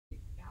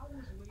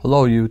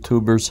Hello,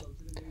 YouTubers.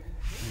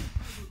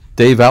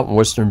 Dave out in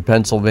Western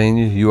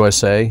Pennsylvania,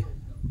 USA.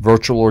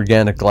 Virtual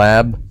Organic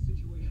Lab,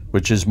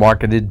 which is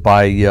marketed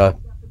by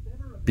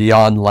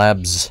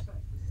BeyondLabz,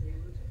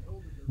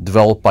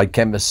 developed by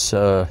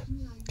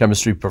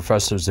chemistry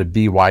professors at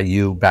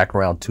BYU back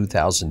around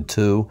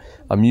 2002.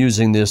 I'm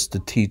using this to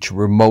teach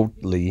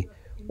remotely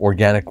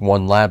Organic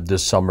One Lab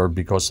this summer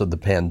because of the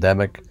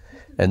pandemic.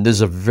 And this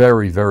is a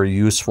very, very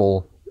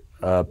useful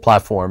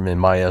platform in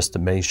my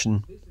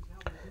estimation.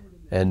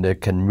 And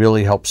it can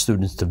really help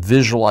students to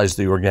visualize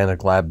the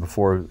organic lab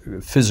before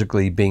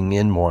physically being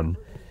in one.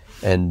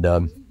 And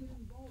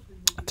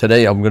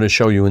today I'm going to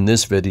show you in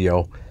this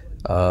video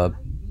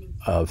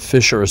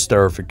Fischer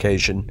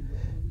Esterification,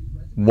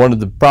 one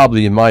of the,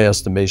 probably in my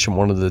estimation,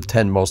 one of the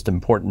 10 most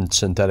important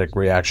synthetic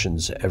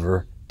reactions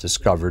ever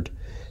discovered.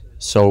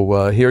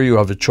 So here you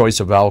have a choice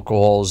of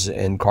alcohols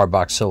and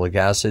carboxylic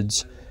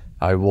acids.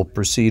 I will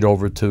proceed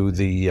over to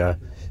the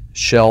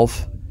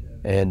shelf,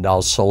 and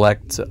I'll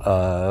select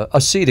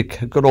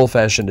acetic, good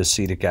old-fashioned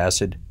acetic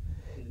acid,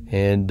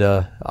 and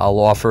I'll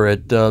offer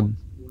it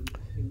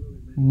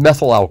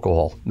methyl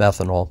alcohol,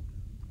 methanol.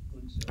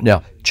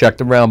 Now, check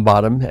the round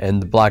bottom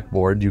and the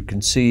blackboard. You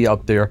can see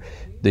up there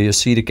the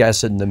acetic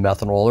acid and the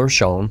methanol are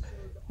shown,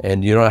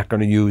 and you're not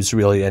going to use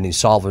really any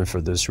solvent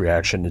for this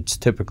reaction. It's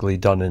typically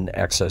done in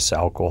excess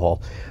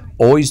alcohol.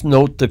 Always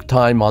note the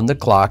time on the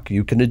clock.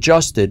 You can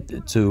adjust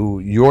it to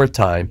your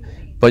time,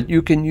 but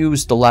you can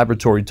use the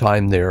laboratory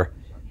time there.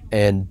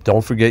 And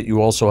don't forget,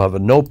 you also have a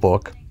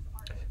notebook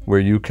where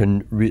you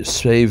can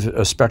save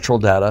spectral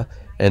data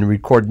and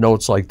record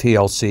notes like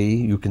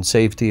TLC. You can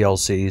save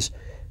TLCs.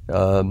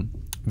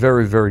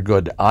 Very, very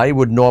good. I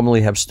would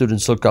normally have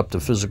students look up the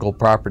physical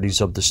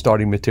properties of the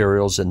starting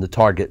materials and the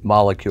target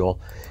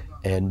molecule.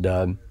 And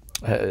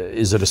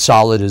is it a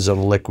solid? Is it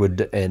a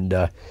liquid?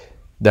 And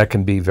that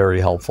can be very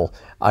helpful.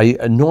 I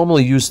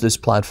normally use this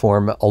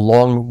platform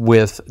along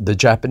with the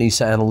Japanese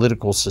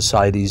Analytical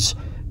Society's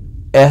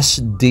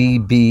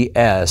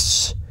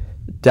SDBS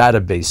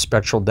database,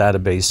 spectral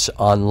database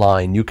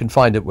online. You can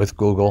find it with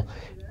Google.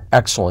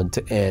 Excellent.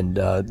 And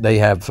they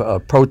have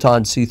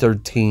proton,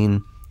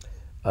 C13,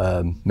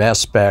 mass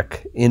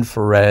spec,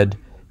 infrared,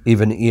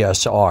 even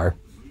ESR.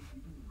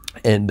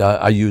 And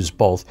I use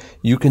both.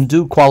 You can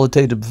do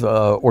qualitative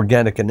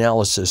organic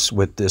analysis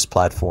with this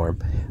platform,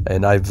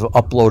 and I've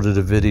uploaded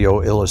a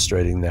video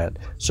illustrating that.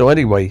 So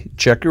anyway,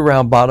 check your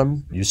round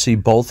bottom. You see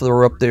both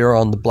are up there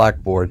on the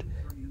blackboard.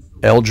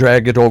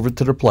 Drag it over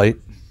to the plate.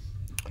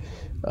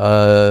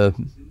 I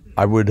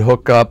would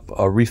hook up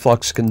a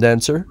reflux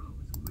condenser.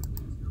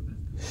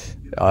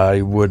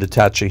 I would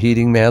attach a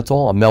heating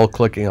mantle. I'm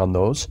clicking on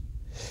those.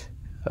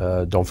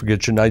 Don't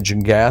forget your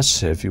nitrogen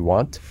gas if you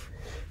want.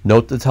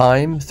 Note the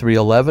time,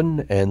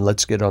 3:11, and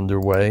let's get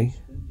underway.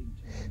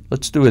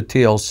 Let's do a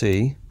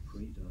TLC.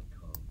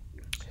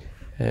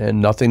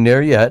 And nothing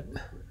there yet.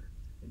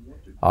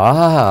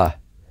 Ah,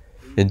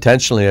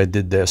 intentionally I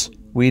did this.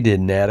 We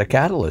didn't add a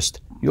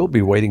catalyst. You'll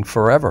be waiting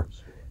forever.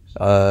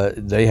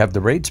 They have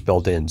the rates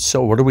built in.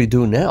 So what do we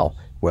do now?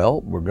 Well,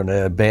 we're going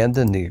to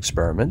abandon the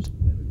experiment,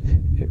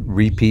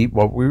 repeat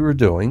what we were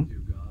doing,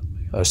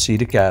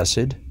 acetic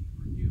acid,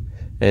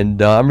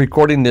 and I'm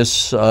recording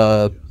this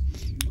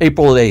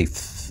April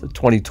 8th,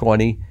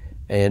 2020,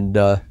 and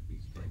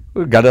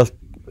we've got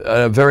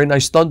a very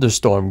nice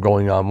thunderstorm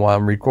going on while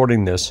I'm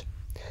recording this.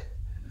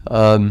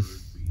 Okay,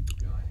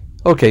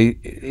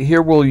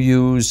 here we'll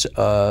use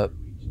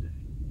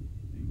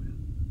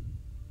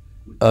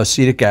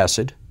acetic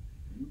acid,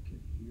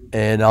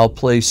 and I'll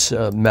place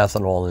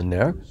methanol in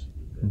there.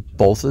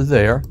 Both are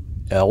there.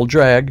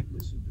 Drag.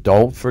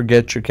 Don't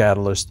forget your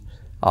catalyst.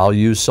 I'll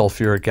use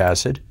sulfuric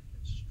acid,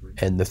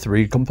 and the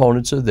three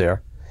components are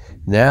there.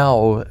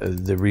 Now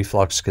the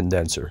reflux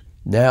condenser,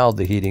 now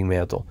the heating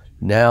mantle,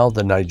 now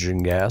the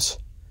nitrogen gas,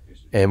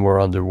 and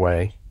we're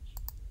underway.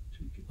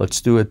 Let's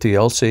do a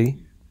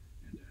TLC.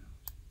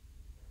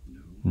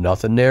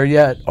 Nothing there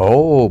yet.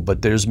 Oh,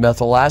 but there's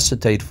methyl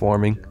acetate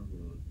forming.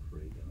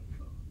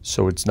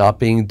 So it's not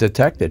being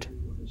detected.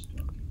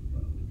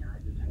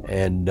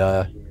 And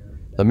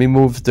let me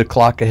move the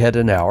clock ahead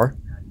an hour.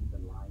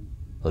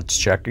 Let's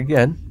check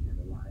again.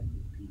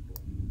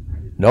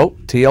 Nope,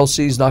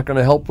 TLC is not going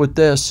to help with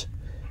this.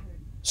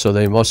 So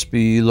they must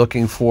be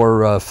looking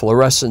for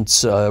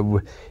fluorescence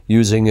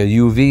using a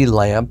UV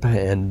lamp,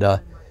 and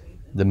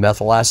the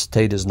methyl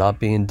acetate is not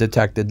being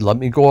detected. Let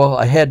me go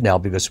ahead now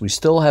because we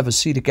still have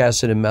acetic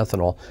acid and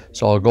methanol.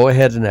 So I'll go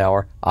ahead an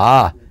hour.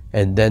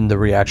 And then the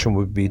reaction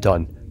would be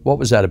done. What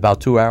was that,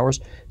 about 2 hours?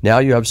 Now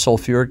you have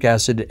sulfuric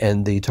acid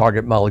and the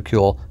target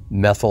molecule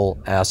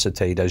methyl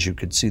acetate, as you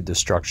can see the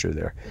structure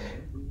there.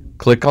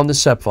 Click on the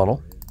SEP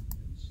funnel.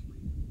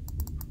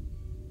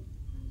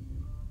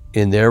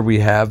 In there we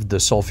have the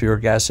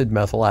sulfuric acid,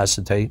 methyl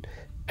acetate.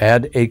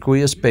 Add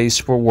aqueous base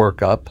for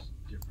workup.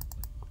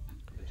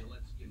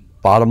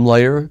 Bottom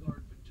layer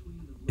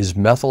is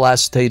methyl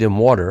acetate and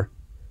water.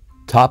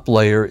 Top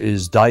layer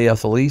is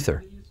diethyl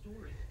ether.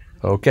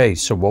 Okay,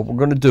 so what we're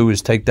going to do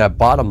is take that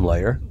bottom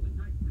layer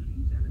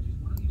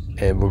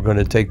And we're going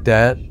to take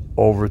that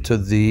over to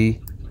the,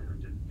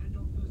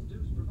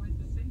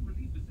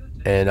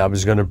 and I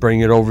was going to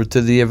bring it over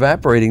to the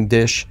evaporating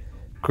dish,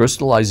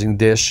 crystallizing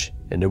dish,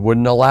 and it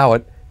wouldn't allow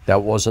it.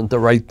 That wasn't the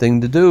right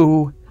thing to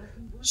do.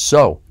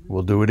 So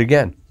we'll do it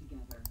again.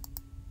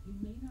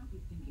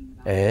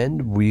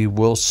 And we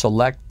will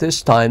select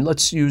this time,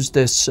 let's use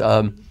this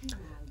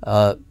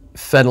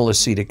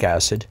phenylacetic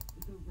acid.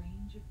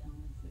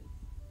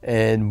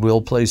 And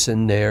we'll place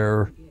in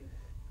there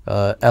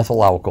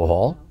ethyl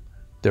alcohol.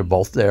 They're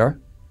both there.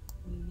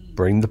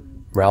 Bring the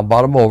round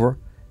bottom over,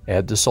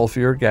 add the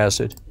sulfuric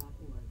acid.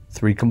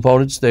 3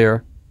 components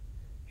there.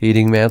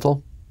 Heating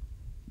mantle,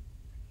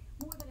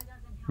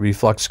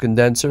 reflux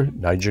condenser,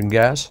 nitrogen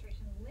gas.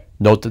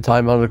 Note the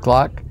time on the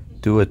clock.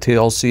 Do a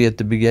TLC at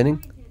the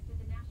beginning.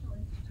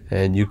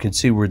 And you can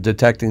see we're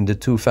detecting the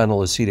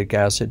 2-phenylacetic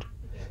acid.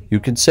 You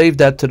can save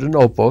that to the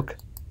notebook.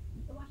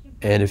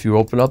 And if you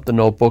open up the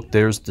notebook,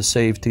 there's the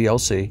save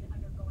TLC.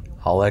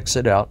 I'll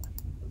exit out.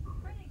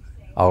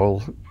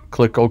 I'll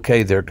click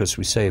OK there because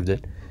we saved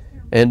it.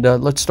 And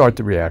let's start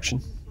the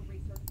reaction.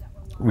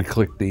 We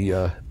click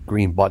the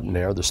green button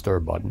there, the stir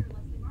button.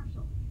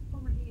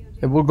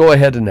 And we'll go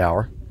ahead an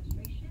hour.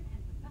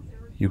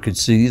 You can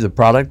see the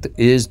product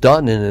is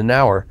done in an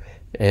hour.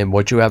 And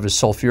what you have is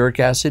sulfuric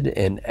acid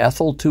and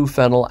ethyl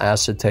 2-phenyl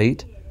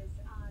acetate,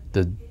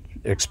 the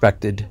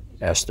expected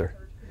ester.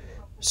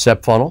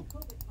 Set funnel.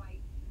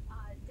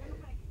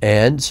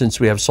 And since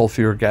we have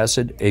sulfuric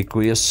acid,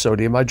 aqueous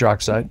sodium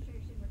hydroxide.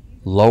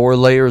 Lower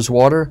layer is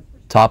water.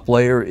 Top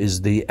layer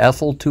is the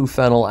ethyl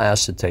 2-phenyl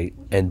acetate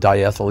and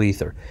diethyl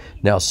ether.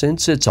 Now,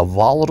 since it's a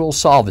volatile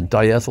solvent,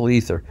 diethyl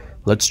ether,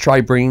 let's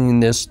try bringing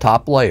this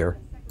top layer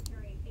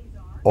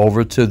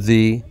over to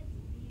the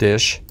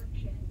dish.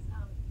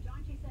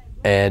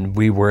 And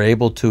we were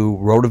able to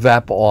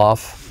rotovap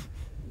off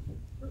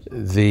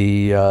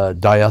the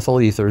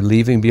diethyl ether,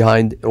 leaving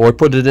behind, or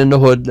put it in the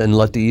hood and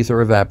let the ether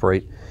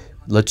evaporate.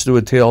 Let's do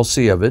a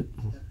TLC of it.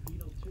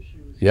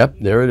 Yep,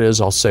 there it is.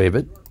 I'll save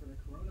it.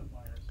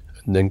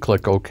 And then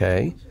click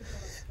OK.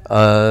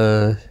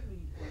 Let's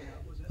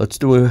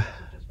do an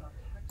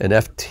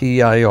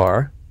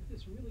FTIR.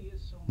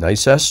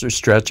 Nice ester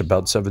stretch,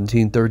 about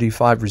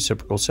 1735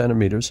 reciprocal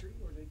centimeters.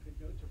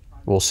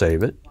 We'll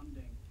save it.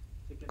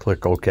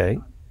 Click OK.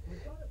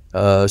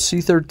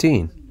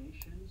 C13.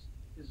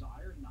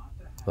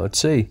 Let's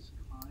see.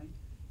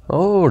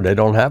 Oh, they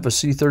don't have a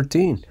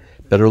C13.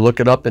 Better look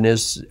it up in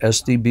his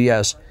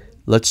SDBS.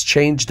 Let's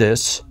change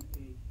this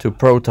to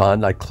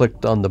proton. I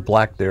clicked on the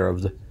black there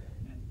of the.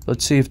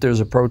 Let's see if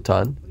there's a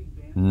proton.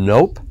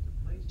 Nope.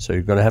 So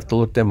you're going to have to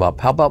look them up.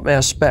 How about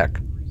mass spec?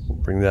 We'll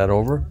bring that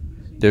over.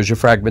 There's your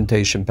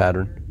fragmentation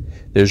pattern.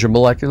 There's your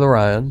molecular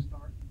ion,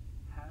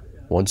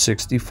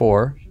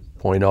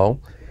 164.0.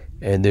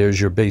 And there's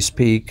your base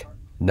peak,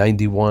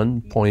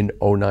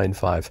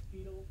 91.095.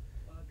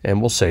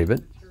 And we'll save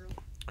it.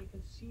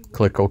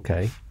 Click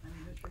OK.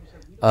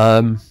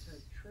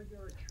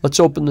 Let's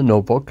open the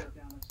notebook.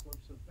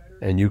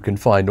 And you can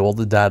find all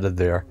the data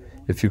there.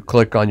 If you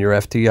click on your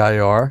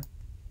FTIR,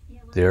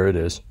 there it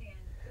is.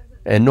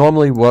 And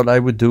normally what I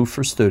would do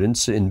for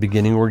students in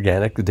beginning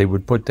organic, they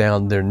would put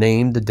down their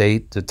name, the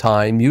date, the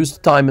time. Use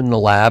the time in the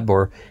lab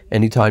or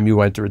any time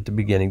you enter at the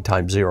beginning,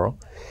 time 0.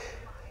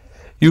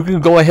 You can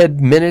go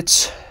ahead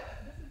minutes,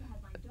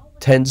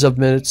 tens of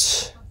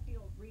minutes,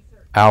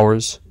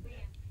 hours.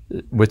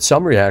 With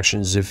some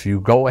reactions, if you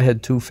go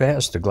ahead too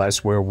fast, the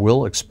glassware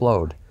will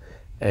explode.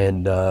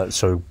 And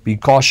so be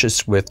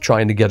cautious with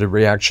trying to get a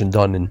reaction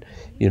done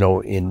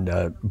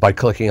by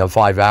clicking on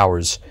 5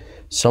 hours.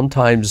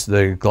 Sometimes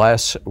the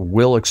glass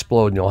will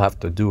explode and you'll have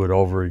to do it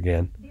over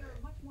again.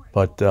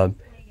 But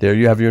there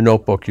you have your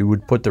notebook. You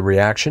would put the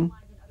reaction,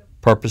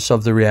 purpose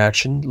of the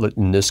reaction,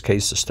 in this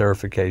case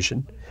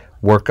esterification,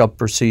 workup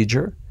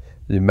procedure,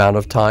 the amount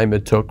of time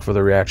it took for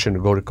the reaction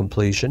to go to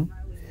completion,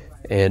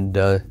 and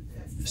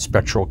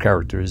spectral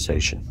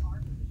characterization.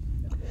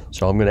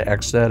 So I'm going to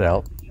X that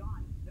out.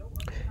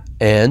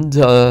 And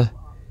I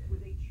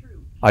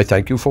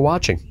thank you for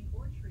watching.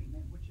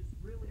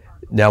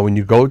 Now when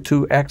you go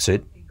to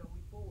exit,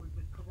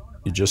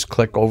 you just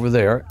click over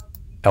there,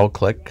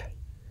 L-click,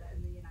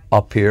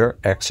 up here,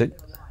 exit.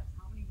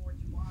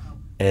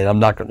 And I'm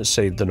not going to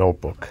save the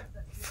notebook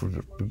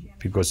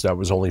because that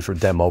was only for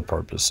demo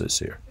purposes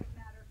here.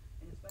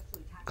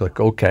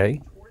 Click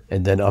OK,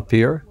 and then up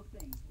here,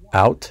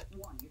 out,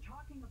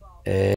 and